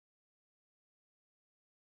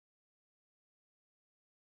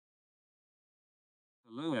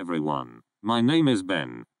Hello everyone, my name is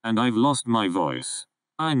Ben, and I've lost my voice.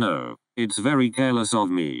 I know, it's very careless of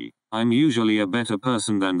me, I'm usually a better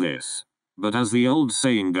person than this. But as the old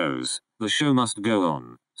saying goes, the show must go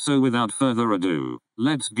on, so without further ado,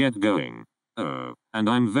 let's get going. Oh, and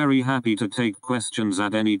I'm very happy to take questions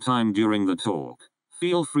at any time during the talk.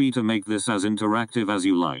 Feel free to make this as interactive as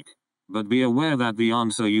you like. But be aware that the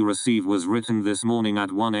answer you receive was written this morning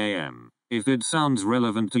at 1 a.m. If it sounds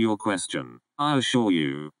relevant to your question, I assure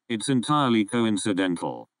you, it's entirely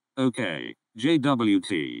coincidental. Okay,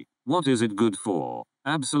 JWT, what is it good for?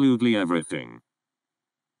 Absolutely everything.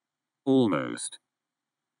 Almost.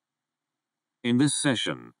 In this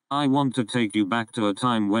session, I want to take you back to a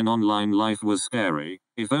time when online life was scary,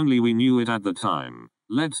 if only we knew it at the time.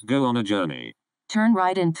 Let's go on a journey. Turn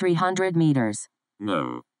right in 300 meters.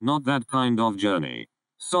 No, not that kind of journey.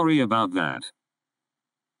 Sorry about that.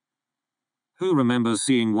 Who remembers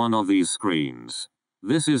seeing one of these screens?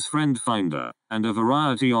 This is Friend Finder, and a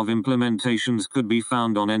variety of implementations could be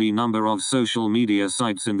found on any number of social media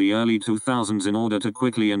sites in the early 2000s in order to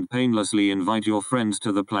quickly and painlessly invite your friends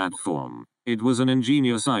to the platform. It was an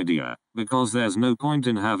ingenious idea, because there's no point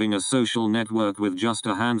in having a social network with just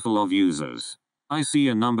a handful of users. I see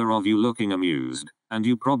a number of you looking amused, and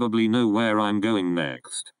you probably know where I'm going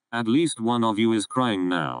next. At least one of you is crying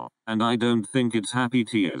now, and I don't think it's happy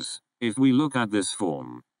tears. If we look at this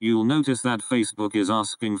form, you'll notice that Facebook is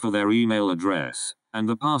asking for their email address, and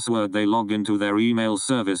the password they log into their email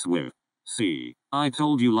service with. See, I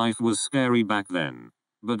told you life was scary back then.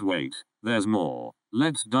 But wait, there's more.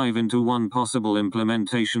 Let's dive into one possible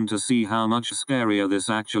implementation to see how much scarier this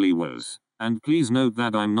actually was. And please note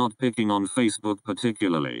that I'm not picking on Facebook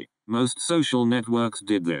particularly. Most social networks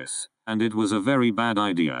did this, and it was a very bad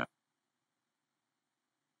idea.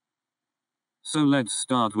 So let's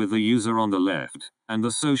start with the user on the left, and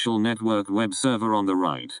the social network web server on the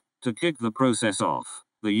right. To kick the process off,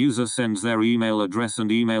 the user sends their email address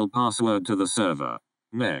and email password to the server.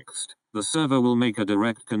 Next, the server will make a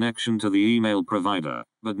direct connection to the email provider,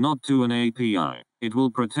 but not to an API. It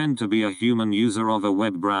will pretend to be a human user of a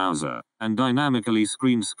web browser, and dynamically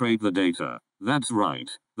screen scrape the data. That's right,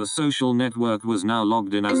 the social network was now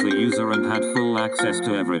logged in as the user and had full access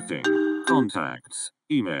to everything. Contacts,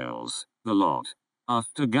 emails, the lot.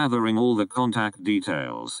 After gathering all the contact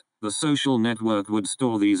details, the social network would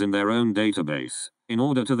store these in their own database, in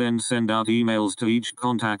order to then send out emails to each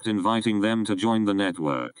contact inviting them to join the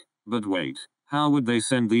network. But wait, how would they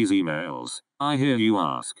send these emails? I hear you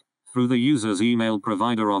ask. Through the user's email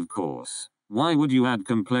provider, of course. Why would you add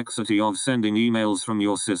complexity of sending emails from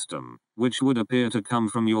your system, which would appear to come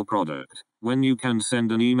from your product, when you can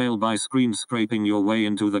send an email by screen scraping your way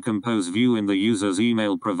into the compose view in the user's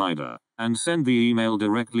email provider, and send the email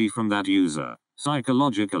directly from that user?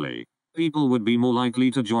 Psychologically, people would be more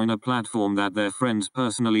likely to join a platform that their friends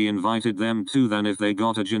personally invited them to than if they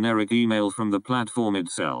got a generic email from the platform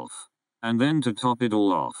itself. And then to top it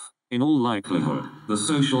all off, in all likelihood, the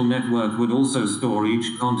social network would also store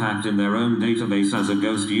each contact in their own database as a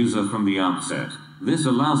ghost user from the outset. This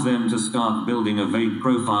allows them to start building a vague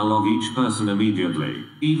profile of each person immediately,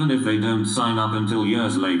 even if they don't sign up until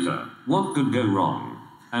years later. What could go wrong?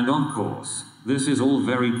 And of course, this is all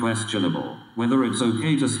very questionable, whether it's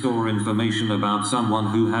okay to store information about someone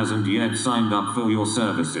who hasn't yet signed up for your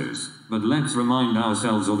services. But let's remind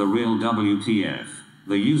ourselves of the real WTF.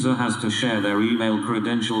 The user has to share their email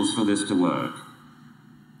credentials for this to work.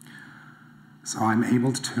 So I'm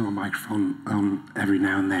able to turn my microphone on every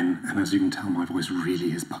now and then, and as you can tell, my voice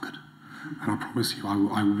really is buggered. And I promise you,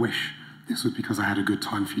 I wish this was because I had a good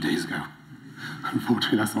time a few days ago.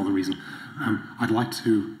 Unfortunately, that's not the reason. I'd like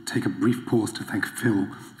to take a brief pause to thank Phil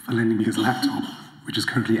for lending me his laptop, which is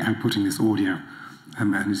currently outputting this audio.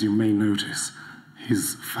 And as you may notice,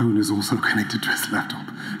 his phone is also connected to his laptop.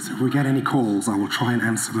 So if we get any calls, I will try and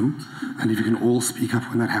answer them. And if you can all speak up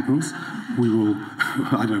when that happens, we will,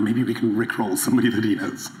 I don't know, maybe we can rickroll somebody that he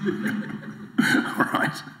knows. All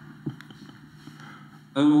right.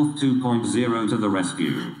 OAuth 2.0 to the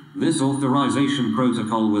rescue. This authorization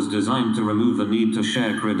protocol was designed to remove the need to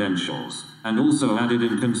share credentials, and also added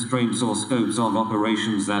in constraints or scopes of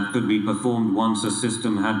operations that could be performed once a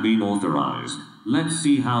system had been authorized. Let's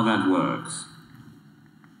see how that works.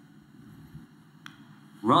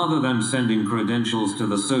 Rather than sending credentials to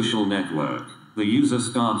the social network, the user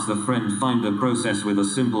starts the friend finder process with a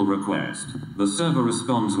simple request. The server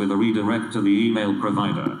responds with a redirect to the email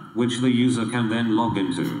provider, which the user can then log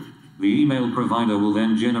into. The email provider will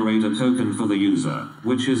then generate a token for the user,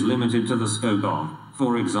 which is limited to the scope of,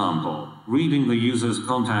 for example, reading the user's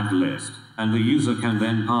contact list, and the user can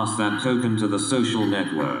then pass that token to the social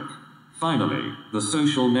network. Finally, the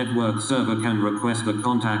social network server can request a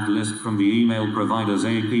contact list from the email provider's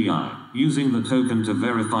API, using the token to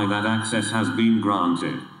verify that access has been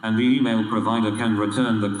granted, and the email provider can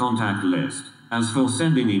return the contact list. As for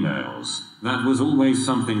sending emails, that was always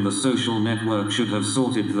something the social network should have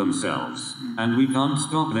sorted themselves, and we can't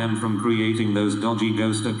stop them from creating those dodgy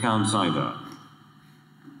ghost accounts either.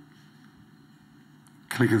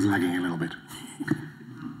 Clicker's lagging a little bit.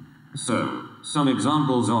 So, some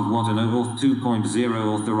examples of what an OAuth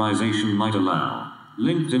 2.0 authorization might allow.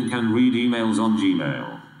 LinkedIn can read emails on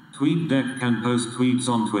Gmail. TweetDeck can post tweets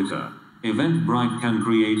on Twitter. Eventbrite can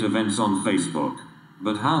create events on Facebook.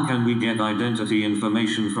 But how can we get identity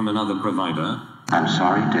information from another provider? I'm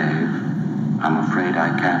sorry, Dave. I'm afraid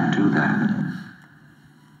I can't do that.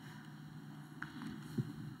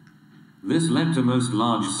 This led to most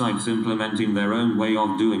large sites implementing their own way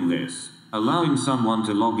of doing this. Allowing someone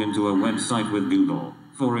to log into a website with Google,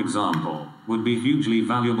 for example, would be hugely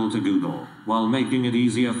valuable to Google, while making it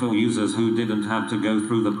easier for users who didn't have to go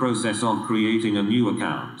through the process of creating a new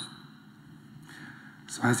account.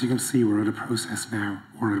 So as you can see, we're at a process now,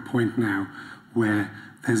 or at a point now, where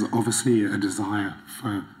there's obviously a desire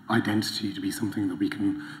for identity to be something that we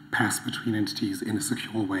can pass between entities in a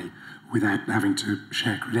secure way without having to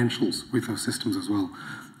share credentials with those systems as well.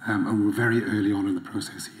 And we're very early on in the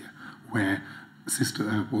process here, where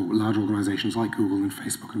large organizations like Google and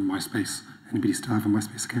Facebook and MySpace, anybody still have a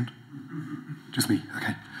MySpace account? Just me,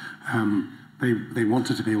 okay. They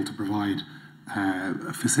wanted to be able to provide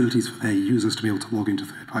facilities for their users to be able to log into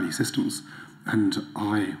third-party systems. And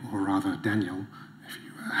I, or rather Daniel, if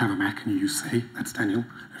you have a Mac and you use Say, that's Daniel,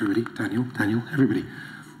 everybody, Daniel, everybody.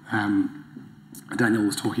 Daniel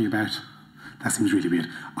was talking about, that seems really weird.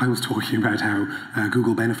 I was talking about how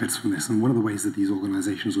Google benefits from this, and one of the ways that these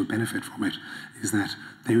organizations would benefit from it is that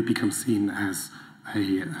they would become seen as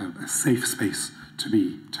a safe space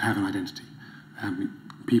to have an identity.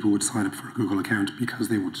 People would sign up for a Google account because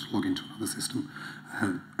they wanted to log into another system.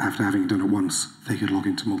 After having done it once, they could log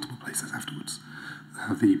into multiple places afterwards.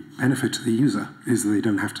 The benefit to the user is that they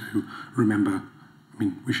don't have to remember, I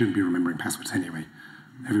mean, we shouldn't be remembering passwords anyway.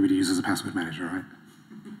 Everybody uses a password manager, right?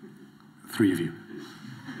 3 of you.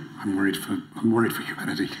 I'm worried for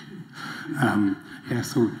humanity.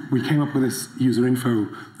 So we came up with this user info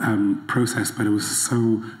process, but it was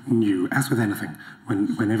so new. As with anything,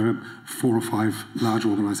 whenever 4 or 5 large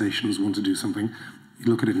organizations want to do something, you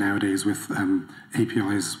look at it nowadays with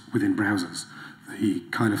APIs within browsers, the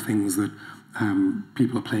kind of things that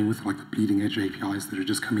people are playing with, like the bleeding edge APIs that are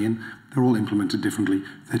just coming in, they're all implemented differently.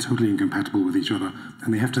 They're totally incompatible with each other,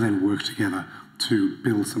 and they have to then work together to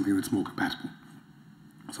build something that's more compatible.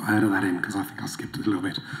 So I added that in because I think I skipped it a little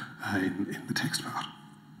bit in the text part.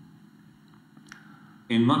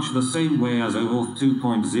 In much the same way as OAuth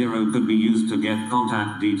 2.0 could be used to get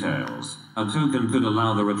contact details, a token could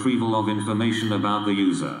allow the retrieval of information about the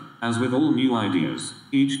user. As with all new ideas,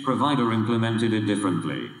 each provider implemented it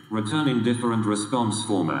differently, returning different response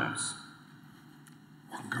formats.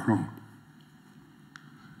 What can go wrong?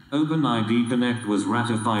 OpenID Connect was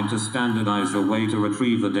ratified to standardize the way to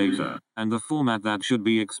retrieve the data, and the format that should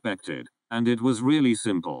be expected. And it was really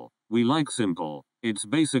simple. We like simple. It's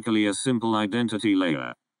basically a simple identity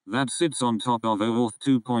layer that sits on top of OAuth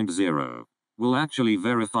 2.0. Will actually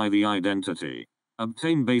verify the identity.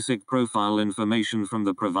 Obtain basic profile information from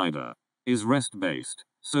the provider. Is REST-based,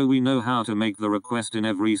 so we know how to make the request in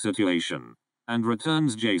every situation. And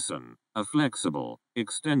returns JSON, a flexible,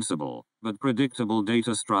 extensible, but predictable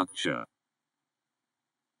data structure.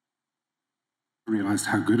 I realized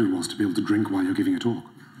how good it was to be able to drink while you're giving a talk.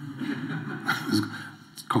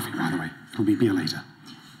 It's coffee, by the way. It'll be beer later.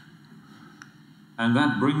 And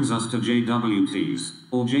that brings us to JWTs,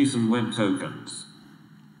 or JSON Web Tokens.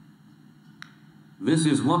 This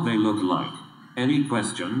is what they look like. Any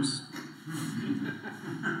questions?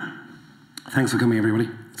 Thanks for coming, everybody.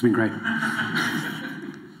 It's been great.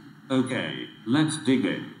 Okay, let's dig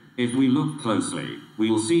in. If we look closely,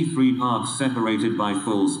 we'll see 3 parts separated by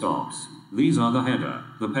full stops. These are the header,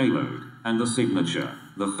 the payload, and the signature.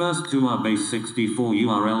 The first 2 are base 64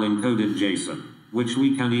 URL encoded JSON, which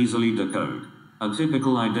we can easily decode. A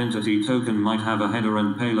typical identity token might have a header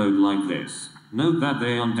and payload like this. Note that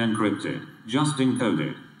they aren't encrypted, just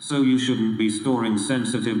encoded, so you shouldn't be storing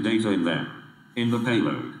sensitive data in them. In the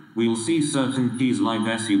payload, we'll see certain keys like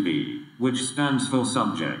SUB, which stands for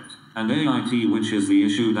subject, and AIT, which is the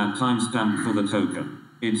issued at timestamp for the token.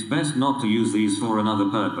 It's best not to use these for another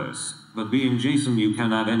purpose, but being JSON you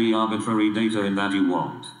can add any arbitrary data in that you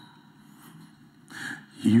want.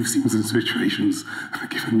 you've seen some situations,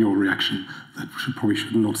 given your reaction, that probably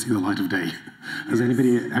should not see the light of day. Has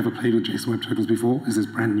anybody ever played with JSON Web Tokens before? Is this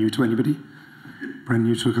brand new to anybody? Brand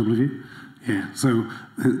new to a couple of you? Yeah, so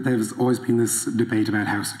there's always been this debate about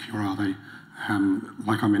how secure are they.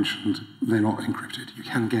 Like I mentioned, they're not encrypted. You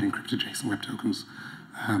can get encrypted JSON Web Tokens.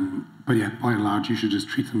 But yeah, by and large, you should just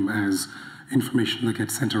treat them as information that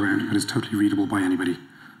gets sent around but is totally readable by anybody.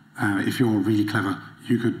 If you're really clever,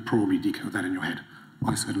 you could probably decode that in your head.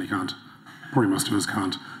 I certainly can't. Probably most of us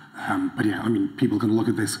can't. But yeah, I mean, people can look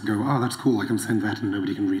at this and go, oh, that's cool, I can send that and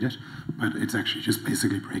nobody can read it. But it's actually just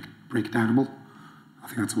basically breakdownable, I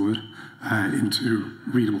think that's a word, into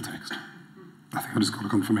readable text. I think I just got a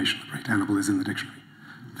confirmation that breakdownable is in the dictionary.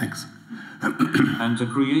 Thanks. And to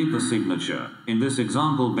create the signature, in this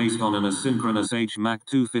example based on an asynchronous HMAC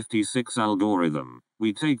 256 algorithm,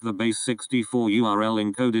 we take the base 64 URL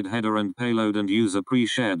encoded header and payload and use a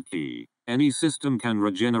pre-shared key. Any system can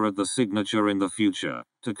regenerate the signature in the future,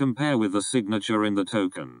 to compare with the signature in the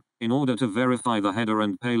token, in order to verify the header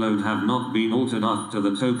and payload have not been altered after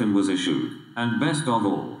the token was issued. And best of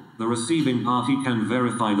all, the receiving party can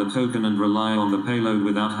verify the token and rely on the payload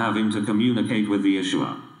without having to communicate with the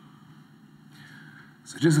issuer.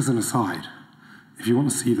 So just as an aside, if you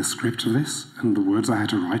want to see the script of this and the words I had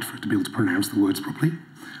to write for it to be able to pronounce the words properly,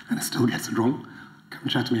 and it still gets it wrong, come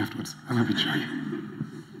and chat to me afterwards. I'm happy to show you.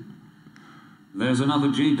 There's another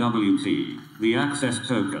JWT, the access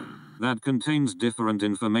token, that contains different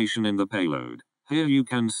information in the payload. Here you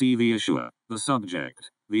can see the issuer, the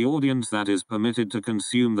subject, the audience that is permitted to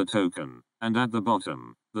consume the token, and at the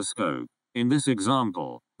bottom, the scope. In this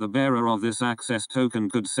example, the bearer of this access token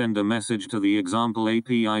could send a message to the example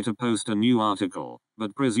API to post a new article,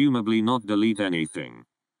 but presumably not delete anything.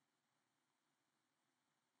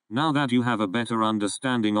 Now that you have a better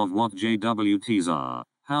understanding of what JWTs are,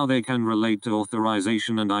 how they can relate to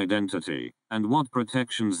authorization and identity, and what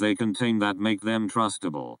protections they contain that make them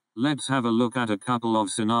trustable, let's have a look at a couple of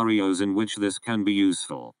scenarios in which this can be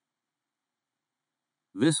useful.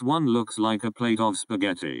 This one looks like a plate of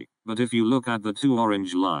spaghetti, but if you look at the two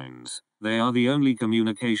orange lines, they are the only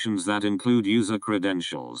communications that include user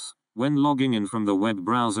credentials. When logging in from the web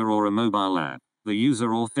browser or a mobile app, the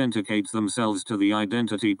user authenticates themselves to the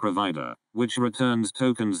identity provider, which returns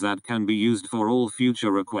tokens that can be used for all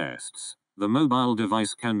future requests. The mobile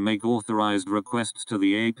device can make authorized requests to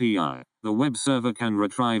the API. The web server can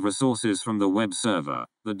retrieve resources from the web server.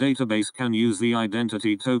 The database can use the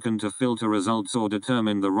identity token to filter results or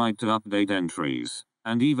determine the right to update entries.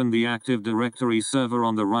 And even the Active Directory server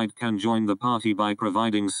on the right can join the party by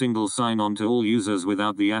providing single sign-on to all users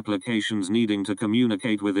without the applications needing to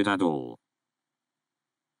communicate with it at all.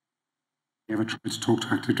 You ever tried to talk to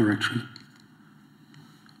Active Directory?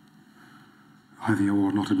 Either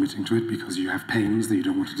you're not admitting to it because you have pains that you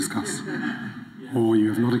don't want to discuss, or you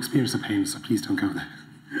have not experienced the pain, so please don't go there.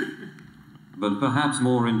 But perhaps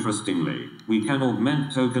more interestingly, we can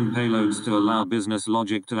augment token payloads to allow business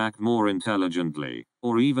logic to act more intelligently,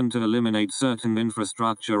 or even to eliminate certain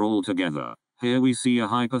infrastructure altogether. Here we see a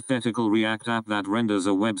hypothetical React app that renders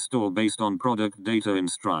a web store based on product data in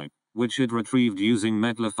Stripe, which it retrieved using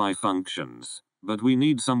Metlify functions. But we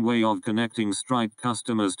need some way of connecting Stripe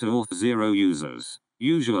customers to Auth0 users.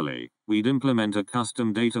 Usually, we'd implement a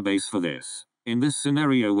custom database for this. In this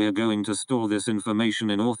scenario, we're going to store this information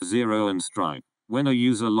in Auth0 and Stripe. When a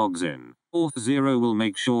user logs in, Auth0 will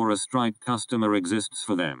make sure a Stripe customer exists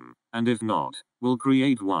for them, and if not, we'll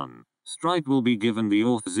create one. Stripe will be given the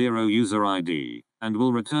Auth0 user ID, and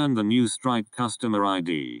will return the new Stripe customer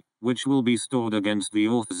ID, which will be stored against the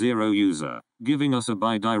Auth0 user, giving us a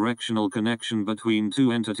bidirectional connection between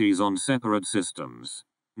two entities on separate systems.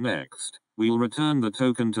 Next, we'll return the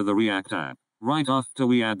token to the React app, right after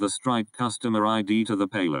we add the Stripe customer ID to the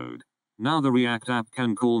payload. Now the React app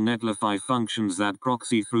can call Netlify functions that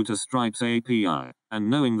proxy through to Stripe's API, and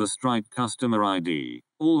knowing the Stripe customer ID,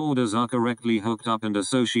 all orders are correctly hooked up and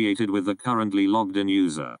associated with the currently logged-in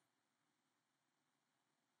user.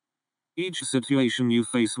 Each situation you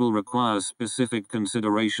face will require specific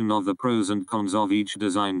consideration of the pros and cons of each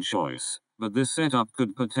design choice, but this setup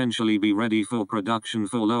could potentially be ready for production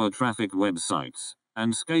for lower traffic websites,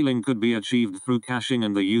 and scaling could be achieved through caching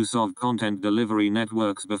and the use of content delivery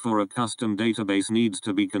networks before a custom database needs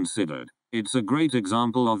to be considered. It's a great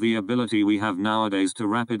example of the ability we have nowadays to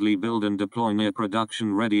rapidly build and deploy near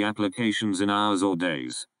production-ready applications in hours or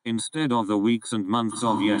days, instead of the weeks and months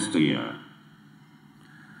of yesteryear.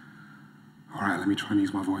 Alright, let me try and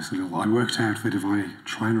use my voice a little. I worked out that if I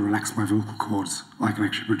try and relax my vocal cords, I can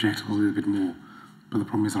actually project a little bit more. But the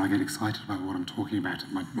problem is that I get excited about what I'm talking about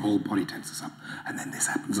and my whole body tenses up. And then this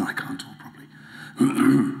happens and I can't talk properly.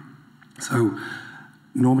 So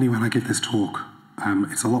normally when I give this talk,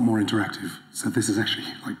 it's a lot more interactive. So this is actually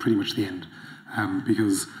like pretty much the end,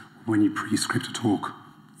 because when you pre-script a talk,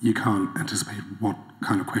 you can't anticipate what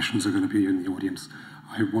kind of questions are going to be in the audience.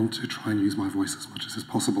 I want to try and use my voice as much as is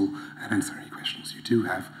possible and answer any questions you do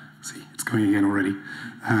have. See, it's going again already.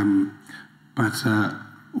 But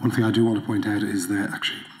one thing I do want to point out is that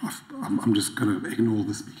actually, I'm just going to ignore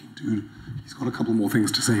the speaking dude. He's got a couple more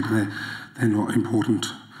things to say, but they're not important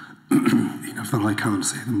enough that I can't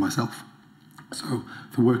say them myself. So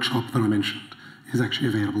the workshop that I mentioned is actually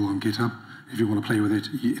available on GitHub. If you want to play with it,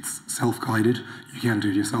 it's self-guided. You can do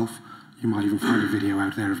it yourself. You might even find a video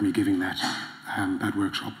out there of me giving that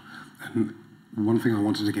workshop. And one thing I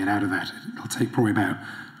wanted to get out of that, it'll take probably about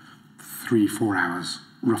 3-4 hours,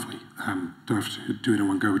 roughly. Don't have to do it in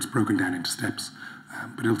one go. It's broken down into steps.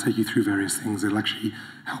 But it'll take you through various things. It'll actually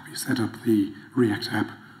help you set up the React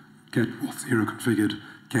app, get Auth0 configured,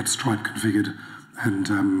 get Stripe configured,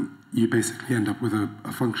 and you basically end up with a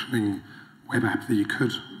functioning web app that you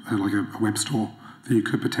could, like a web store, that you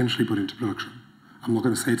could potentially put into production. I'm not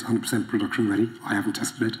going to say it's 100% production ready. I haven't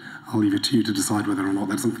tested it. I'll leave it to you to decide whether or not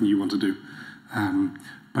that's something you want to do.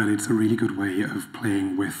 But it's a really good way of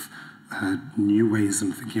playing with new ways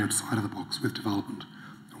and thinking outside of the box with development.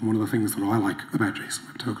 And one of the things that I like about JSON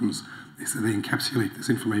Web Tokens is that they encapsulate this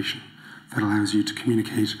information that allows you to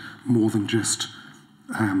communicate more than just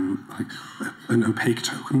like an opaque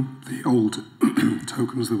token, the old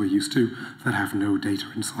tokens that we're used to that have no data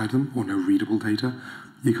inside them or no readable data.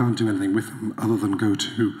 You can't do anything with them other than go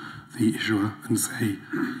to the issuer and say,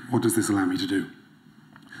 what does this allow me to do?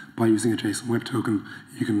 By using a JSON Web Token,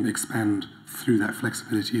 you can expand through that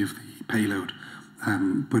flexibility of the payload.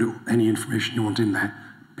 But any information you want in there,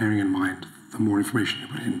 bearing in mind, the more information you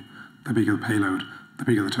put in, the bigger the payload, the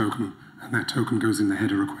bigger the token, and that token goes in the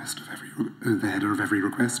header request of every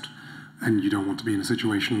request. And you don't want to be in a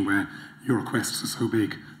situation where your requests are so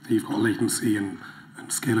big that you've got latency and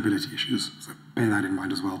scalability issues. So bear that in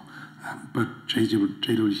mind as well. But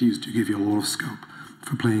JWTs do give you a lot of scope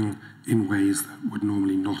for playing in ways that would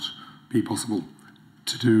normally not be possible.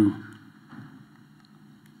 To do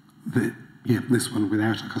this one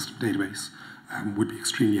without a custom database would be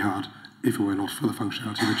extremely hard if it were not for the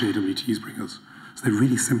functionality that JWTs bring us. So they're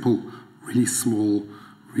really simple, really small,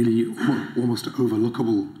 really almost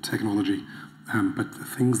overlookable technology, but the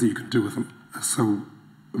things that you can do with them are so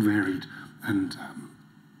varied and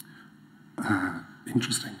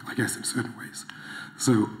interesting, I guess, in certain ways.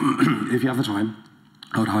 So if you have the time,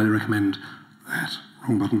 I would highly recommend that,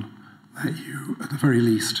 wrong button, that you, at the very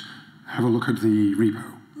least, have a look at the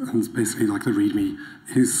repo. And it's basically like the README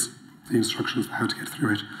is the instructions for how to get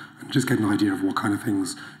through it, and just get an idea of what kind of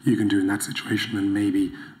things you can do in that situation, and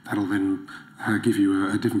maybe that'll then give you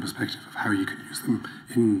a different perspective of how you can use them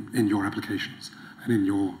in your applications and in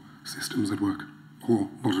your systems at work, or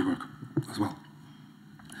not at work as well.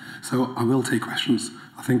 So I will take questions.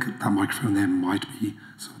 I think that microphone there might be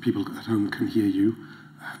so the people at home can hear you.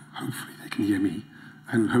 Hopefully they can hear me.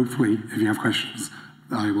 And hopefully, if you have questions,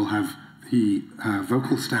 I will have the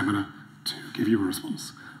vocal stamina to give you a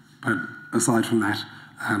response. But aside from that,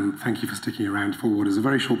 thank you for sticking around for what is a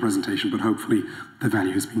very short presentation, but hopefully the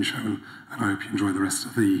value has been shown, and I hope you enjoy the rest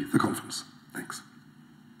of the conference. Thanks.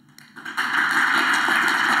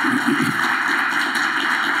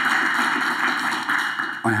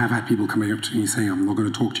 I have had people coming up to me saying, I'm not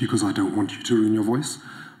going to talk to you because I don't want you to ruin your voice.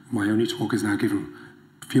 My only talk is now given.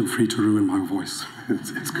 Feel free to ruin my voice.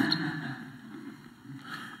 It's good.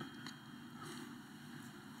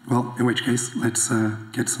 Well, in which case, let's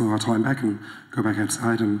get some of our time back and go back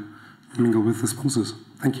outside and mingle with the sponsors.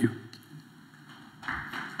 Thank you.